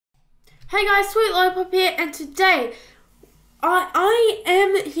Hey guys, Sweet Lollipop here, and today I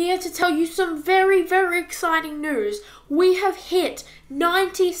am here to tell you some very exciting news. We have hit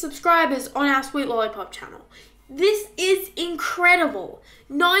 90 subscribers on our Sweet Lollipop channel. This is incredible.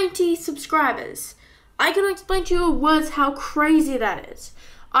 90 subscribers. I can explain to you in words how crazy that is.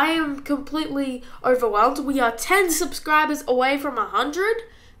 I am completely overwhelmed. We are 10 subscribers away from 100.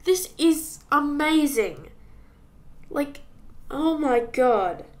 This is amazing. Like, oh my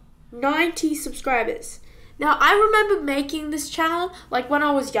god. 90 subscribers. Now, I remember making this channel, like, when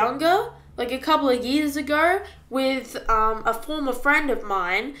I was younger, like a couple of years ago, with a former friend of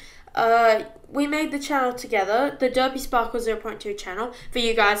mine. We made the channel together, the Derpy Sparkle 0.2 channel, for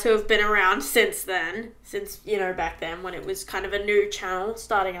you guys who have been around since then, back then, when it was kind of a new channel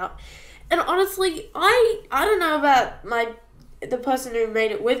starting up. And honestly, I don't know about the person who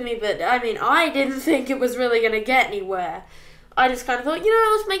made it with me, but, I mean, I didn't think it was really going to get anywhere. I just kind of thought,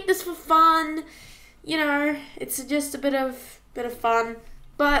 let's make this for fun. It's just a bit of fun.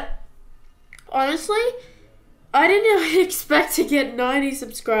 But honestly, I didn't expect to get 90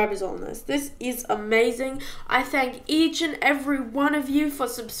 subscribers on this. This is amazing. I thank each and every one of you for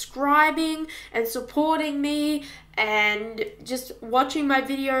subscribing and supporting me and just watching my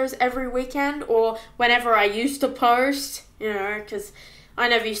videos every weekend or whenever I used to post, because I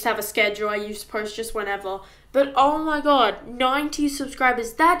never used to have a schedule. I used to post just whenever. But oh my god, 90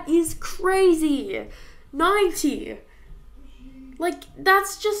 subscribers. That is crazy. 90. Like,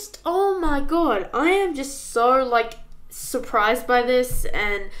 that's just, oh my god. I am just so, surprised by this.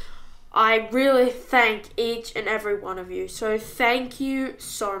 And I really thank each and every one of you. So thank you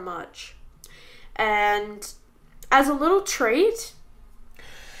so much. And as a little treat,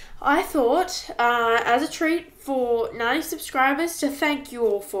 I thought, as a treat for 90 subscribers, to thank you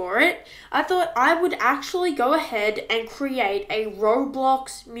all for it, I thought I would actually go ahead and create a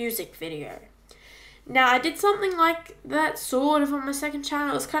Roblox music video. Now, I did something like that sort of on my second channel.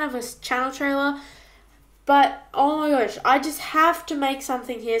 It was kind of a channel trailer. But, oh my gosh, I just have to make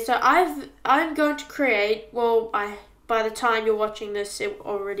something here. So I'm going to create, by the time you're watching this, it's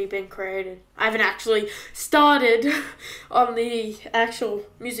already been created. I haven't actually started on the actual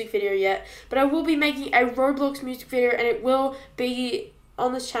music video yet, but I will be making a Roblox music video, and it will be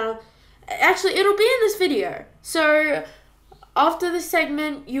on this channel. Actually, it'll be in this video. So after this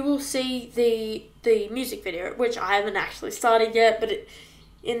segment, you will see the music video, which I haven't actually started yet, but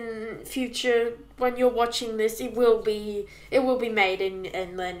in future, when you're watching this, it will be made,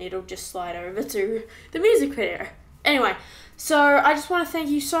 and then it'll just slide over to the music video. Anyway, so I just want to thank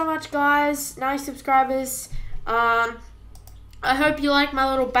you so much, guys. 90 subscribers. I hope you like my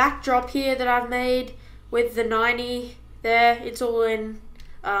little backdrop here that I've made with the 90 there. It's all in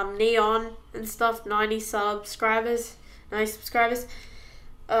neon and stuff. 90 subscribers. 90 subscribers.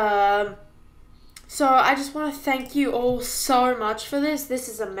 So I just want to thank you all so much for this. This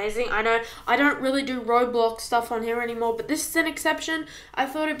is amazing. I know I don't really do Roblox stuff on here anymore, but this is an exception. I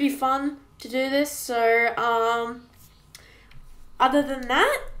thought it'd be fun to do this. So, other than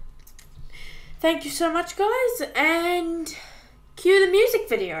that, thank you so much, guys, and cue the music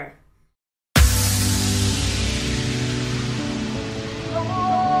video.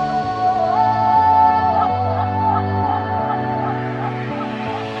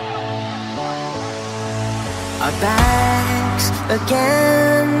 Our backs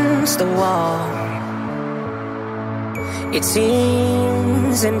against the wall. It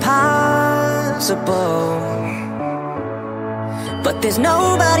seems impossible, but there's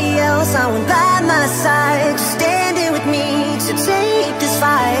nobody else I want by my side, standing with me to take this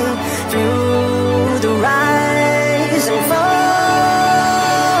fight through the rise and fall.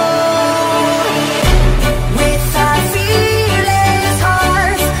 With our fearless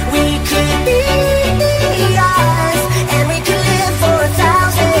hearts, we could be us, and we could live for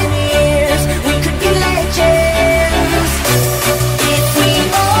 1,000 years. We could be legends. If we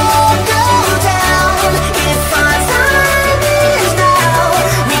all go down, if our time is now,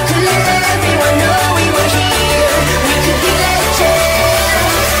 we could let everyone know we were here. We could be legends.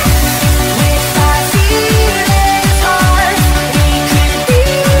 With our fearless hearts, we could be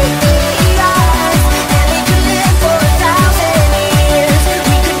us, and we could live for 1,000 years.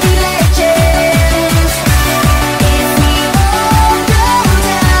 We could be legends. If we all go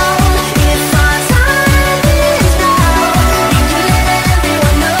down, if our time is now, we could let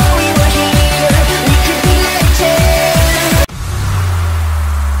everyone know we were here. We could be legends.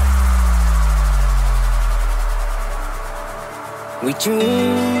 We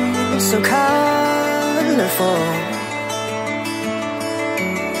dream so colorful.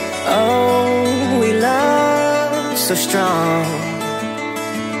 Oh, we love so strong.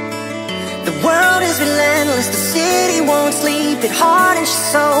 The world is relentless, the city won't sleep. It hardens your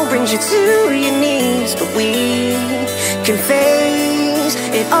soul, brings you to your knees. But we can face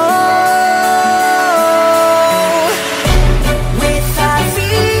it all. With our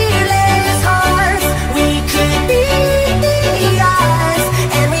fearless hearts, we could be us,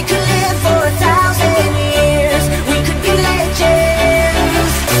 and we could live for 1,000 years. We could be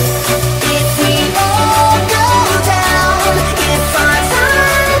legends. If we all go down, if our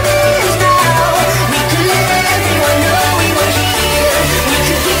time is now, we could let everyone know we were here. We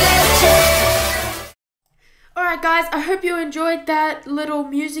could be legends. Alright guys, I hope you enjoyed that little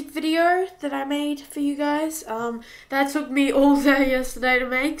music video that I made for you guys. That took me all day yesterday to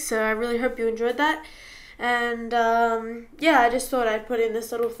make, so I really hope you enjoyed that. And yeah, I just thought I'd put in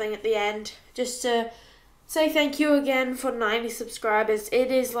this little thing at the end just to say thank you again for 90 subscribers.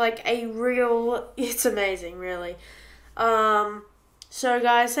 It is like it's amazing, really. So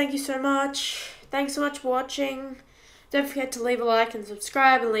guys, thank you so much. Thanks so much for watching. Don't forget to leave a like and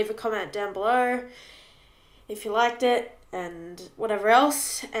subscribe and leave a comment down below if you liked it and whatever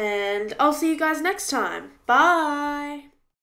else. And I'll see you guys next time. Bye!